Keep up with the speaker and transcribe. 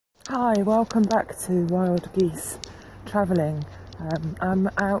Hi, welcome back to Wild Geese Travelling. I'm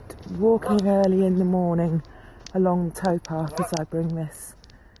out walking early in the morning along the towpath as I bring this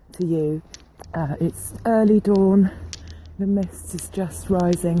to you. It's early dawn, the mist is just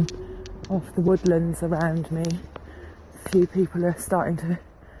rising off the woodlands around me. A few people are starting to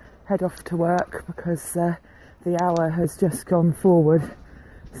head off to work because the hour has just gone forward.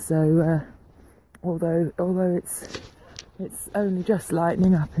 So although it's only just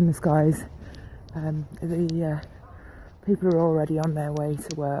lightening up in the skies, the people are already on their way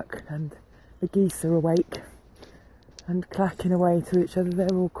to work, and the geese are awake and clacking away to each other. They're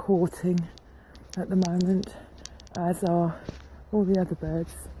all courting at the moment, as are all the other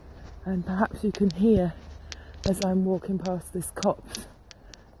birds. And perhaps you can hear, as I'm walking past this copse,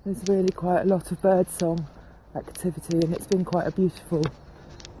 there's really quite a lot of birdsong activity, and it's been quite a beautiful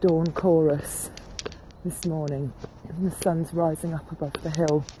dawn chorus this morning. The sun's rising up above the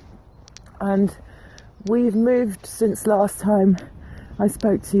hill, and we've moved since last time I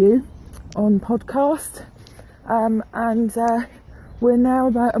spoke to you on podcast, and we're now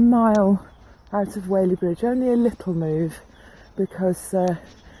about a mile out of Whaley Bridge. Only a little move because I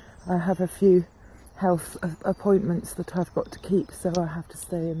have a few health appointments that I've got to keep, so I have to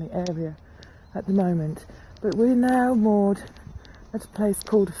stay in the area at the moment. But we're now moored at a place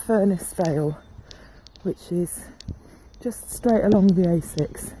called Furness Vale, which is just straight along the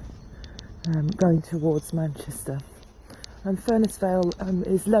A6, going towards Manchester. And Furness Vale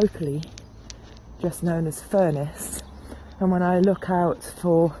is locally just known as Furness. And when I look out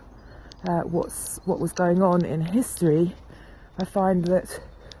for what was going on in history, I find that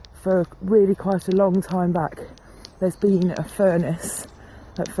for really quite a long time back, there's been a furnace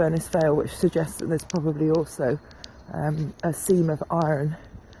at Furness Vale, which suggests that there's probably also a seam of iron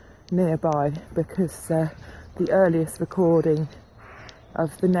nearby, because the earliest recording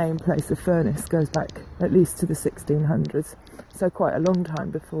of the name place of Furness goes back at least to the 1600s, so quite a long time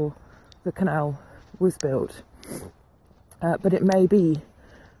before the canal was built. But it may be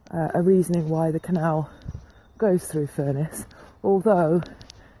a reasoning why the canal goes through Furness, although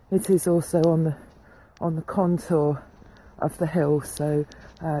it is also on the contour of the hill. So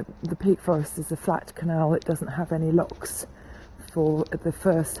the Peak Forest is a flat canal. It doesn't have any locks for the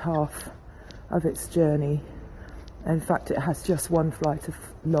first half of its journey. In fact, it has just one flight of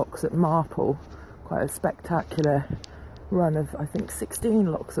locks at Marple, quite a spectacular run of, I think,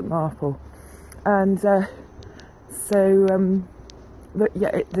 16 locks at Marple. And the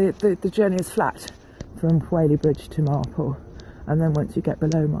journey is flat from Whaley Bridge to Marple, and then once you get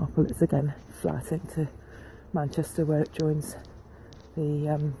below Marple, it's again flat into Manchester, where it joins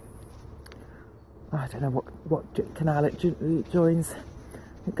the I don't know what canal it joins.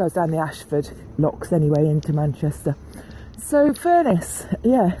 It goes down the Ashford locks anyway into Manchester. So Furness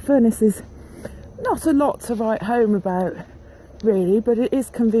is not a lot to write home about really, but it is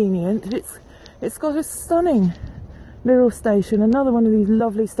convenient. It's got a stunning little station, another one of these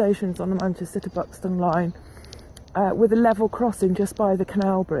lovely stations on the Manchester to Buxton line, with a level crossing just by the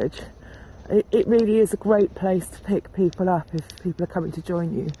canal bridge. It really is a great place to pick people up if people are coming to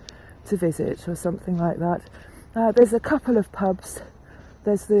join you to visit or something like that. There's a couple of pubs.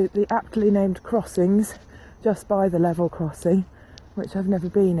 There's the aptly named Crossings just by the level crossing, which I've never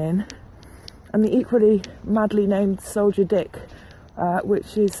been in, and the equally madly named Soldier Dick,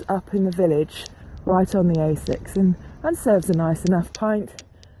 which is up in the village right on the A6, and serves a nice enough pint,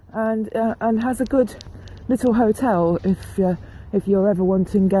 and has a good little hotel if you're ever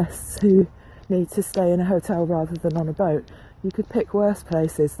wanting guests who need to stay in a hotel rather than on a boat. You could pick worse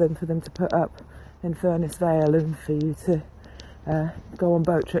places than for them to put up in Furness Vale and for you to go on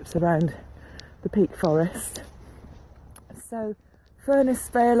boat trips around the Peak Forest. So Furness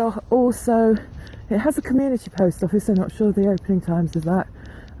Vale also, it has a community post office. I'm not sure the opening times of that.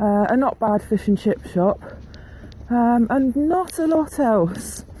 A not bad fish and chip shop, and not a lot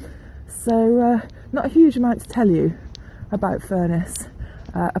else. So not a huge amount to tell you about Furness,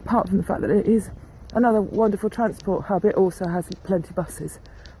 apart from the fact that it is another wonderful transport hub. It also has plenty of buses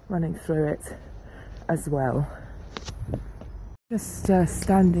running through it as well. Just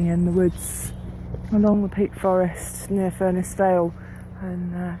standing in the woods along the Peak Forest near Furness Vale,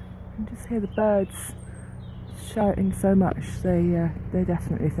 and you can just hear the birds shouting so much. They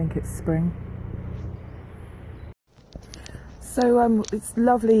definitely think it's spring. So it's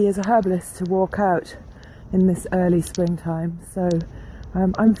lovely as a herbalist to walk out in this early springtime. So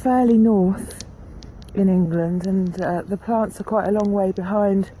I'm fairly north in England, and the plants are quite a long way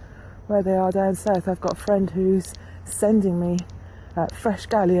behind where they are down south. I've got a friend who's sending me fresh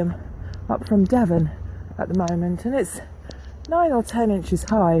gallium up from Devon at the moment, and it's 9 or 10 inches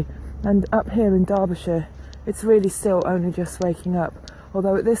high, And up here in Derbyshire, it's really still only just waking up.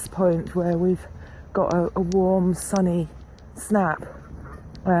 Although at this point where we've got a warm, sunny snap,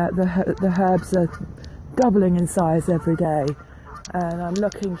 the herbs are doubling in size every day. And I'm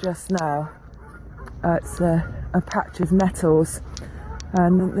looking just now at a patch of nettles,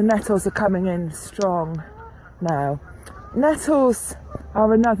 and the nettles are coming in strong now. Nettles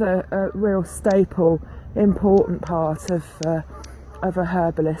are another real staple, important part of a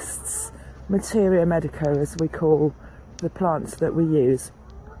herbalist's materia medica, as we call the plants that we use.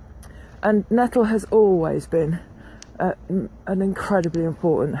 And nettle has always been an incredibly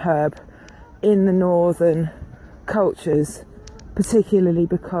important herb in the northern cultures, particularly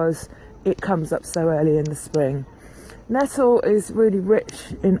because it comes up so early in the spring. Nettle is really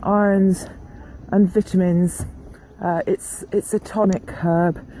rich in irons and vitamins. It's a tonic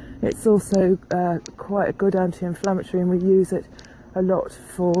herb. It's also quite a good anti-inflammatory, and we use it a lot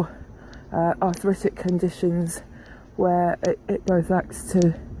for arthritic conditions where it both acts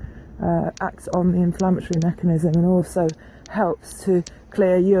on the inflammatory mechanism and also helps to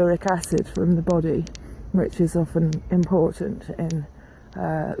clear uric acid from the body, which is often important in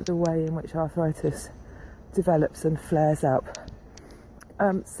the way in which arthritis develops and flares up.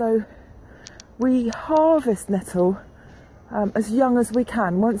 So we harvest nettle as young as we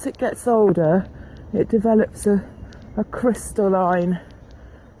can. Once it gets older, it develops a crystalline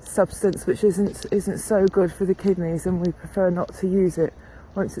substance which isn't so good for the kidneys, and we prefer not to use it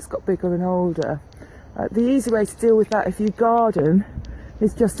once it's got bigger and older. The easy way to deal with that if you garden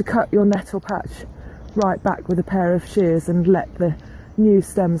is just to cut your nettle patch right back with a pair of shears and let the new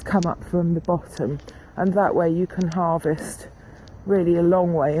stems come up from the bottom, and that way you can harvest really a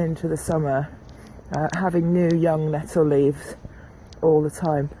long way into the summer, having new young nettle leaves all the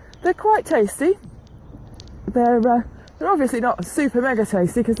time. They're quite tasty. They're obviously not super mega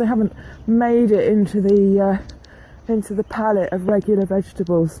tasty because they haven't made it into the palette of regular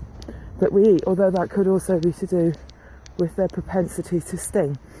vegetables that we eat, although that could also be to do with their propensity to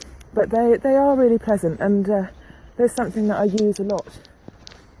sting. But they are really pleasant, and there's something that I use a lot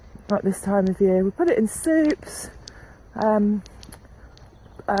at this time of year. We put it in soups, put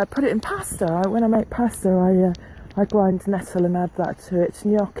it in pasta. When I make pasta, I grind nettle and add that to it.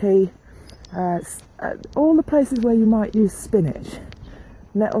 Gnocchi, all the places where you might use spinach.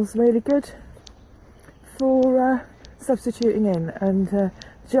 Nettle's really good for substituting in, and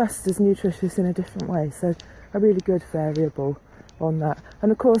just as nutritious in a different way. So a really good variable on that.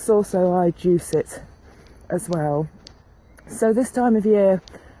 And of course also I juice it as well. So this time of year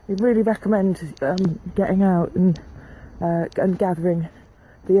we really recommend getting out and gathering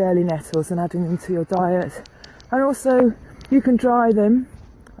the early nettles and adding them to your diet. And also you can dry them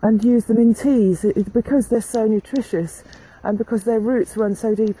and use them in teas because they're so nutritious, and because their roots run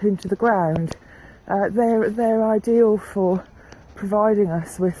so deep into the ground. They're ideal for providing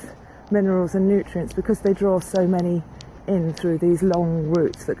us with minerals and nutrients because they draw so many in through these long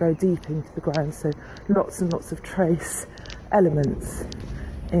roots that go deep into the ground. So lots and lots of trace elements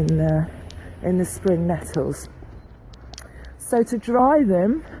in the spring nettles. So to dry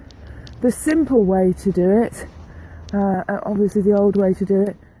them, the simple way to do it, obviously the old way to do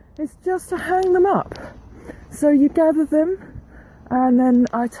it, is just to hang them up. So you gather them, and then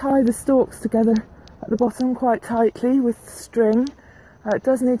I tie the stalks together at the bottom quite tightly with string. It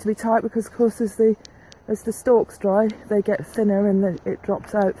does need to be tight because, of course, as the stalks dry, they get thinner and it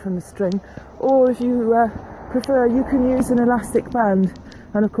drops out from the string. Or if you prefer, you can use an elastic band,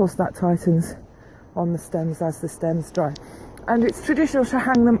 and of course that tightens on the stems as the stems dry. And it's traditional to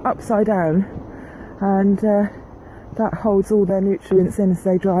hang them upside down, and that holds all their nutrients in as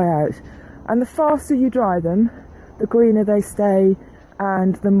they dry out. And the faster you dry them, the greener they stay,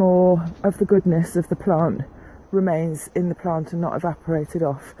 and the more of the goodness of the plant remains in the plant and not evaporated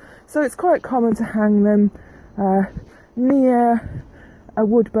off. So it's quite common to hang them near a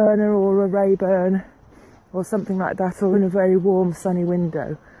wood burner or a ray burn or something like that, or in a very warm sunny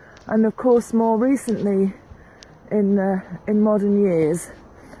window. And of course more recently in modern years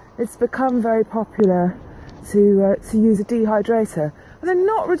it's become very popular to use a dehydrator, and they're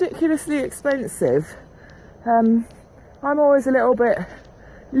not ridiculously expensive. I'm always a little bit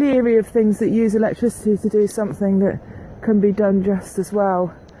leery of things that use electricity to do something that can be done just as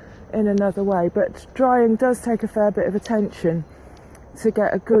well in another way, but drying does take a fair bit of attention to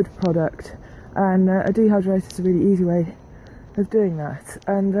get a good product, and a dehydrator is a really easy way of doing that.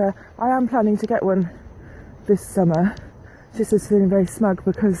 And I am planning to get one this summer, just as feeling very smug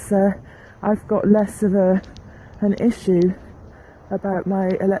because I've got less of an issue about my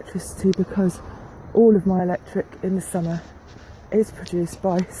electricity, because all of my electric in the summer is produced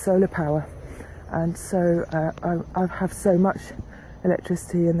by solar power, and so I have so much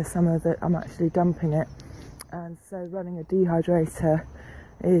electricity in the summer that I'm actually dumping it, and so running a dehydrator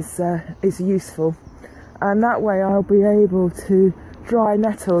is useful, and that way I'll be able to dry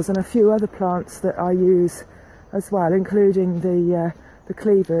nettles and a few other plants that I use as well, including the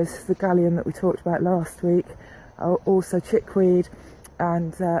cleavers, the gallium that we talked about last week, also chickweed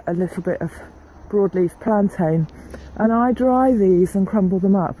and a little bit of broadleaf plantain, and I dry these and crumble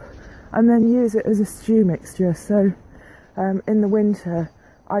them up and then use it as a stew mixture. So in the winter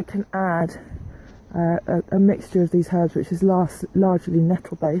I can add a mixture of these herbs, which is largely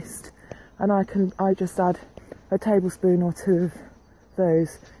nettle based, and I just add a tablespoon or two of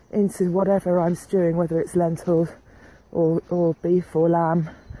those into whatever I'm stewing, whether it's lentils or beef or lamb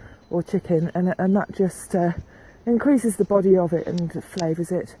or chicken, and that just increases the body of it and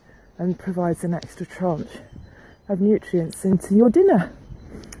flavours it and provides an extra tranche of nutrients into your dinner.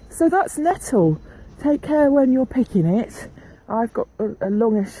 So that's nettle. Take care when you're picking it. I've got a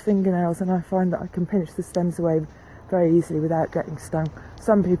longish fingernails and I find that I can pinch the stems away very easily without getting stung.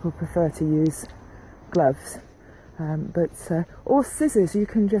 Some people prefer to use gloves, or scissors. You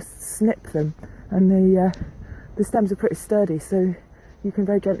can just snip them, and the stems are pretty sturdy, so you can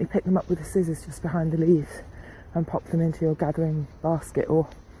very gently pick them up with the scissors just behind the leaves and pop them into your gathering basket or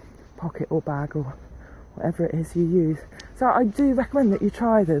pocket or bag or whatever it is you use. So I do recommend that you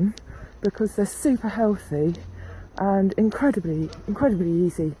try them because they're super healthy and incredibly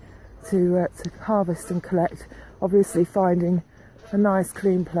easy to harvest and collect. Obviously finding a nice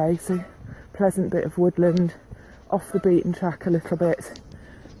clean place, a pleasant bit of woodland, off the beaten track a little bit,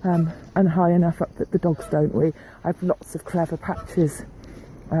 and high enough up that the dogs don't wee. I have lots of clever patches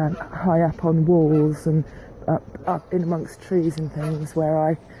high up on walls and up in amongst trees and things where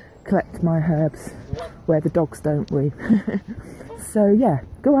I collect my herbs where the dogs don't wee. So yeah,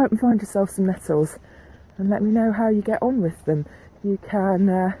 go out and find yourself some nettles and let me know how you get on with them. You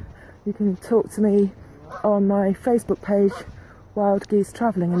can talk to me on my Facebook page, Wild Geese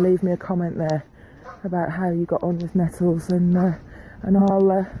Travelling, and leave me a comment there about how you got on with nettles, and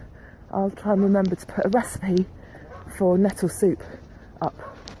I'll try and remember to put a recipe for nettle soup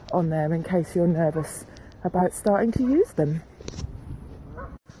up on there in case you're nervous about starting to use them.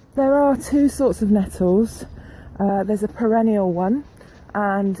 There are two sorts of nettles. There's a perennial one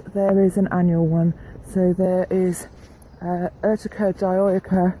and there is an annual one. So there is Urtica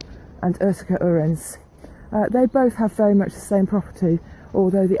dioica and Urtica urens. They both have very much the same property,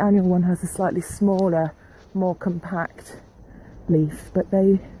 although the annual one has a slightly smaller, more compact leaf, but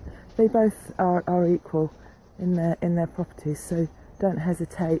they both are equal in their properties, so don't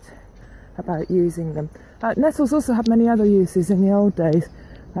hesitate about using them. Nettles also have many other uses in the old days.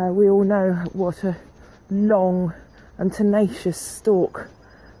 We all know what a long and tenacious stalk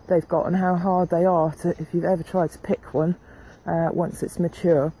they've got and how hard they are if you've ever tried to pick one once it's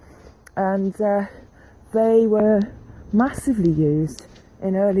mature. And they were massively used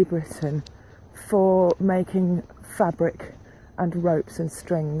in early Britain for making fabric and ropes and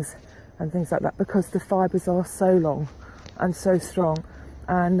strings and things like that, because the fibres are so long and so strong.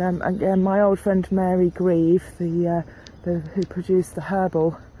 And again, my old friend Mary Grieve, who produced the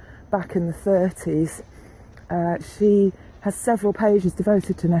Herbal back in the 30s, she has several pages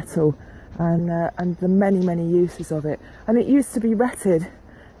devoted to nettle and the many uses of it. And it used to be retted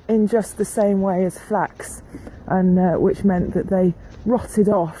in just the same way as flax, and which meant that they rotted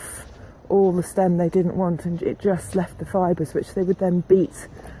off all the stem they didn't want, and it just left the fibres, which they would then beat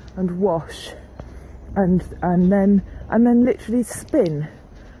and wash and then literally spin.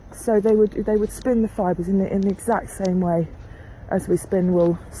 So they would spin the fibres in the exact same way as we spin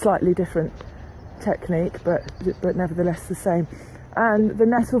wool, slightly different technique, but nevertheless the same. And the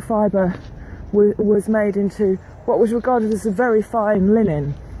nettle fibre was made into what was regarded as a very fine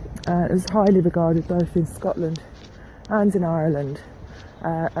linen. It was highly regarded both in Scotland and in Ireland,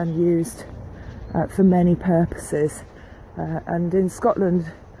 and used for many purposes. And in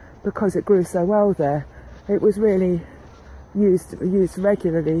Scotland, because it grew so well there, it was really used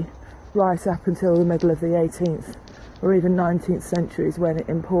regularly right up until the middle of the 18th or even 19th centuries, when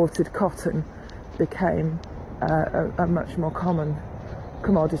imported cotton became a much more common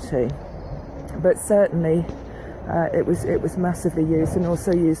commodity. But certainly it was massively used, and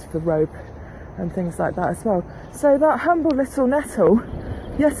also used for rope and things like that as well. So that humble little nettle,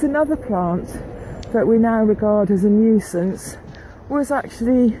 yet another plant that we now regard as a nuisance, was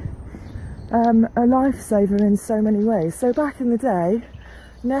actually a lifesaver in so many ways. So back in the day,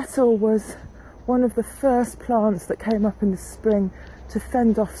 nettle was one of the first plants that came up in the spring to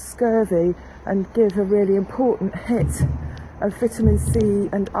fend off scurvy and give a really important hit of vitamin C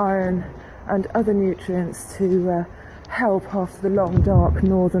and iron and other nutrients to help after the long dark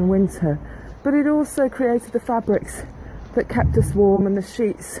northern winter. But it also created the fabrics that kept us warm and the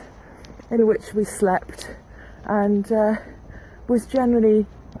sheets in which we slept, and was generally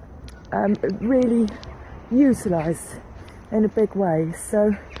really utilised in a big way.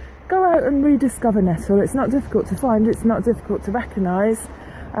 So go out and rediscover nettle. It's not difficult to find, it's not difficult to recognise,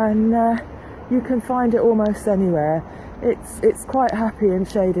 and you can find it almost anywhere. It's quite happy in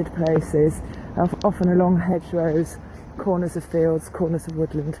shaded places, often along hedgerows, corners of fields, corners of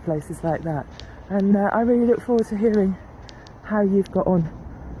woodland, places like that. And I really look forward to hearing how you've got on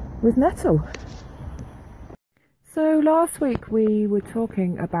with nettle. So last week we were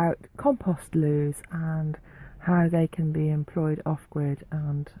talking about compost loos and how they can be employed off-grid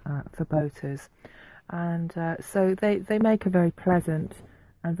and for boaters, and so they make a very pleasant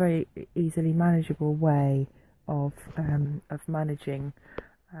and very easily manageable way of managing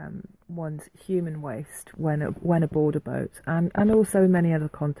one's human waste when aboard a boat, and also in many other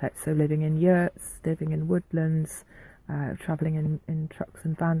contexts. So living in yurts, living in woodlands, travelling in trucks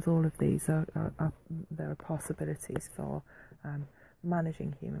and vans, all of these there are possibilities for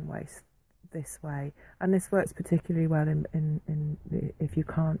managing human waste this way. And this works particularly well in if you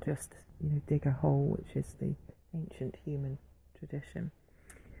can't just dig a hole, which is the ancient human tradition.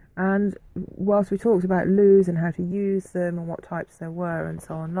 And whilst we talked about loos and how to use them and what types there were and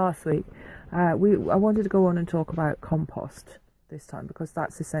so on last week, I wanted to go on and talk about compost this time, because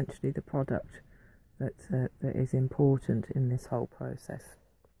that's essentially the product that is important in this whole process.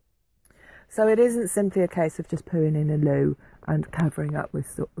 So it isn't simply a case of just putting in a loo and covering up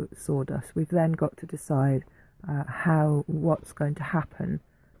with sawdust. We've then got to decide what's going to happen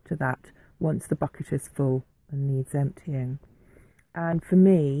to that once the bucket is full and needs emptying. And for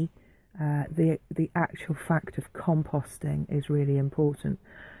me, the actual fact of composting is really important.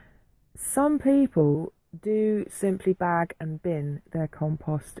 Some people do simply bag and bin their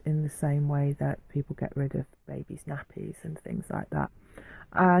compost in the same way that people get rid of babies' nappies and things like that.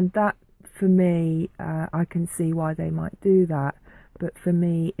 And that, for me, I can see why they might do that, but for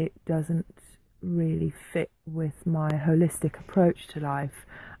me it doesn't really fit with my holistic approach to life.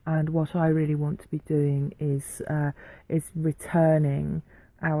 And what I really want to be doing is returning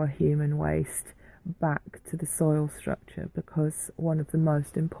our human waste back to the soil structure, because one of the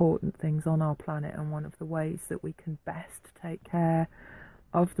most important things on our planet, and one of the ways that we can best take care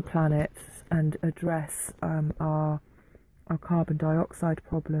of the planet and address our carbon dioxide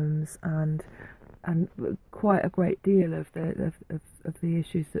problems and quite a great deal of the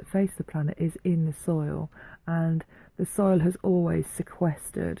issues that face the planet, is in the soil. And the soil has always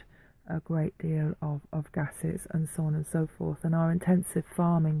sequestered a great deal of gases and so on and so forth, and our intensive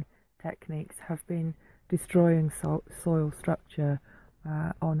farming techniques have been destroying soil structure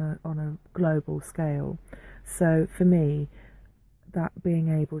on a global scale. So for me, that being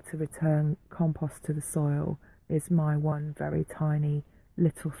able to return compost to the soil is my one very tiny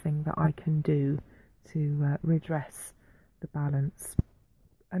little thing that I can do to redress the balance.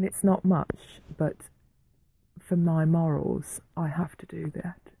 And it's not much, but for my morals, I have to do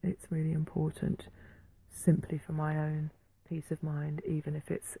that. It's really important, simply for my own peace of mind, even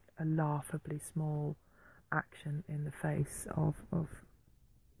if it's a laughably small action in the face of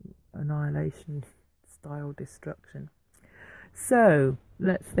annihilation style destruction. So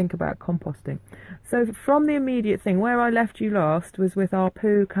let's think about composting. So from the immediate thing, where I left you last was with our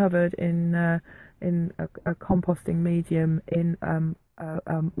poo covered in a composting medium in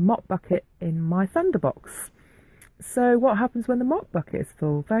a mop bucket in my Thunderbox. So what happens when the mop bucket is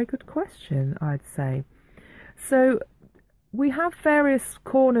full? Very good question, I'd say. So we have various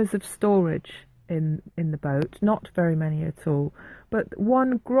corners of storage in the boat, not very many at all, but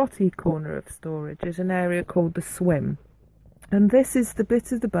one grotty corner of storage is an area called the swim. And this is the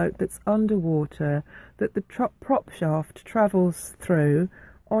bit of the boat that's underwater that the prop shaft travels through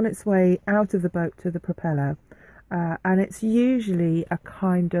on its way out of the boat to the propeller. And it's usually a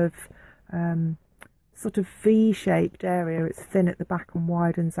kind of sort of V-shaped area. It's thin at the back and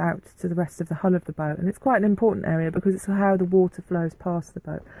widens out to the rest of the hull of the boat. And it's quite an important area because it's how the water flows past the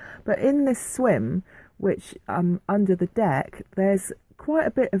boat. But in this swim, which under the deck, there's quite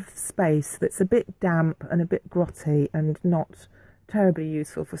a bit of space that's a bit damp and a bit grotty and not terribly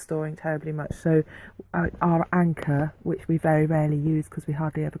useful for storing terribly much. So our anchor, which we very rarely use because we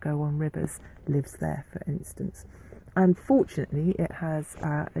hardly ever go on rivers, lives there, for instance. And fortunately it has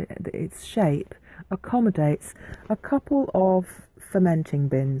its shape accommodates a couple of fermenting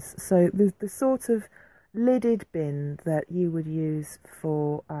bins. So the sort of lidded bin that you would use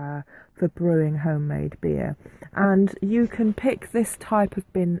for brewing homemade beer, and you can pick this type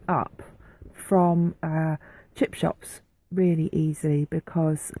of bin up from chip shops really easily,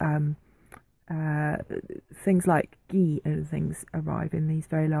 because things like ghee and things arrive in these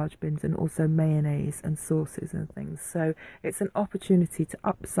very large bins, and also mayonnaise and sauces and things. So it's an opportunity to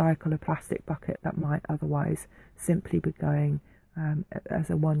upcycle a plastic bucket that might otherwise simply be going as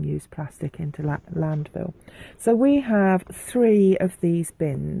a one-use plastic into landfill. So we have 3 of these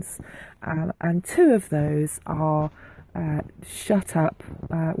bins, and 2 of those are shut up.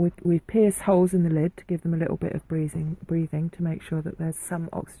 We've pierced holes in the lid to give them a little bit of breathing to make sure that there's some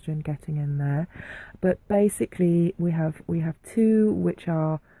oxygen getting in there. But basically we have 2 which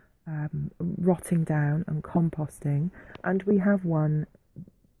are rotting down and composting, and we have 1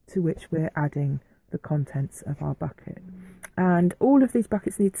 to which we're adding the contents of our bucket. And all of these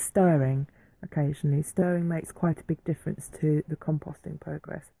buckets need stirring occasionally. Stirring makes quite a big difference to the composting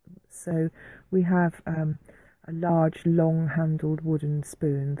progress. So we have a large long-handled wooden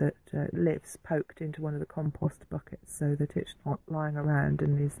spoon that lives poked into one of the compost buckets, so that it's not lying around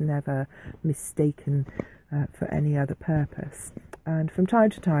and is never mistaken for any other purpose. And from time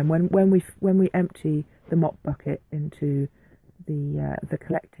to time, when we empty the mop bucket into the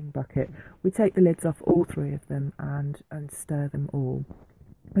collecting bucket, we take the lids off all 3 of them and stir them all.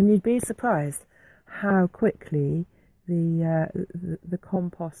 And you'd be surprised how quickly the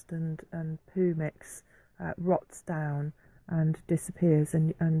compost and poo mix rots down and disappears,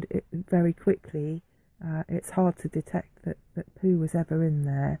 and it, very quickly it's hard to detect that poo was ever in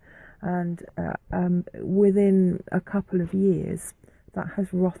there, and within a couple of years that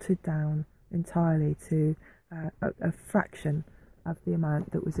has rotted down entirely to a fraction of the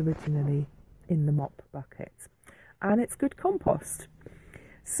amount that was originally in the mop bucket, and it's good compost.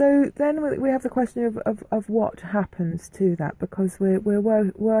 So then we have the question of what happens to that, because we're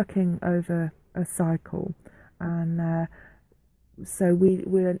working over a cycle, and so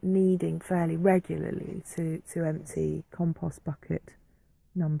we're needing fairly regularly to empty compost bucket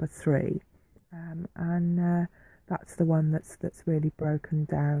number 3, and that's the one that's really broken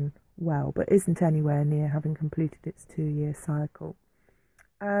down well, but isn't anywhere near having completed its 2-year cycle.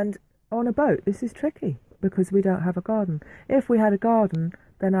 And on a boat this is tricky, because we don't have a garden. If we had a garden,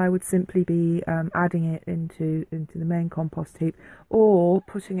 then I would simply be adding it into the main compost heap, or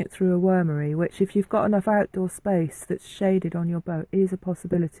putting it through a wormery, which, if you've got enough outdoor space that's shaded on your boat, is a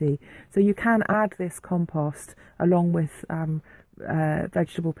possibility. So you can add this compost along with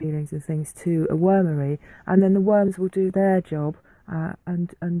vegetable peelings and things to a wormery, and then the worms will do their job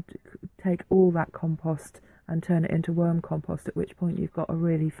and take all that compost and turn it into worm compost, at which point you've got a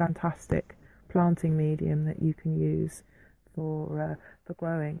really fantastic planting medium that you can use for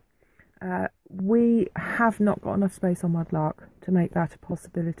growing. We have not got enough space on Mudlark to make that a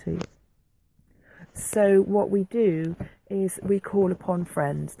possibility. So what we do is we call upon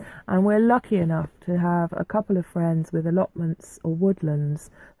friends, and we're lucky enough to have a couple of friends with allotments or woodlands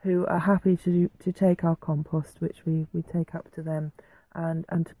who are happy to take our compost, which we take up to them, and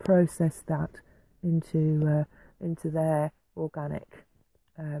to process that into their organic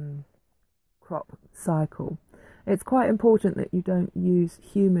crop cycle. It's quite important that you don't use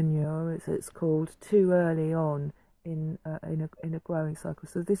human manure, as it's called, too early on in a growing cycle.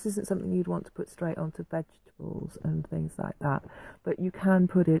 So this isn't something you'd want to put straight onto vegetables and things like that, but you can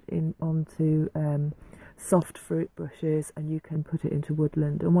put it onto soft fruit bushes, and you can put it into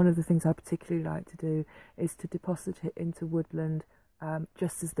woodland. And one of the things I particularly like to do is to deposit it into woodland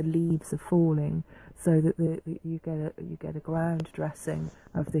just as the leaves are falling, so that you get a ground dressing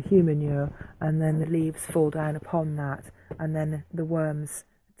of the human manure, and then the leaves fall down upon that, and then the worms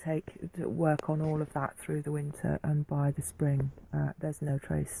work on all of that through the winter, and by the spring there's no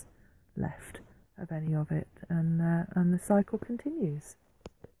trace left of any of it, and the cycle continues.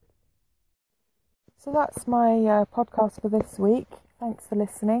 So that's my podcast for this week. Thanks for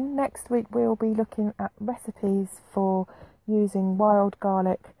listening. Next week we'll be looking at recipes for using wild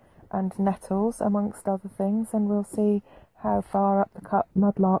garlic and nettles, amongst other things, and we'll see how far up the cut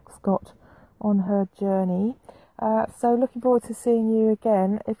Mudlark's got on her journey. So looking forward to seeing you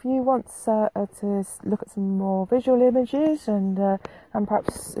again. If you want to look at some more visual images and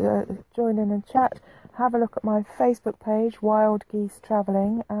perhaps join in and chat, have a look at my Facebook page, Wild Geese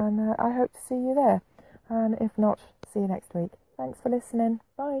Travelling, and I hope to see you there. And if not, see you next week. Thanks for listening.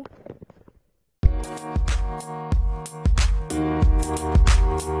 Bye. Thank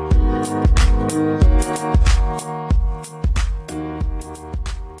you.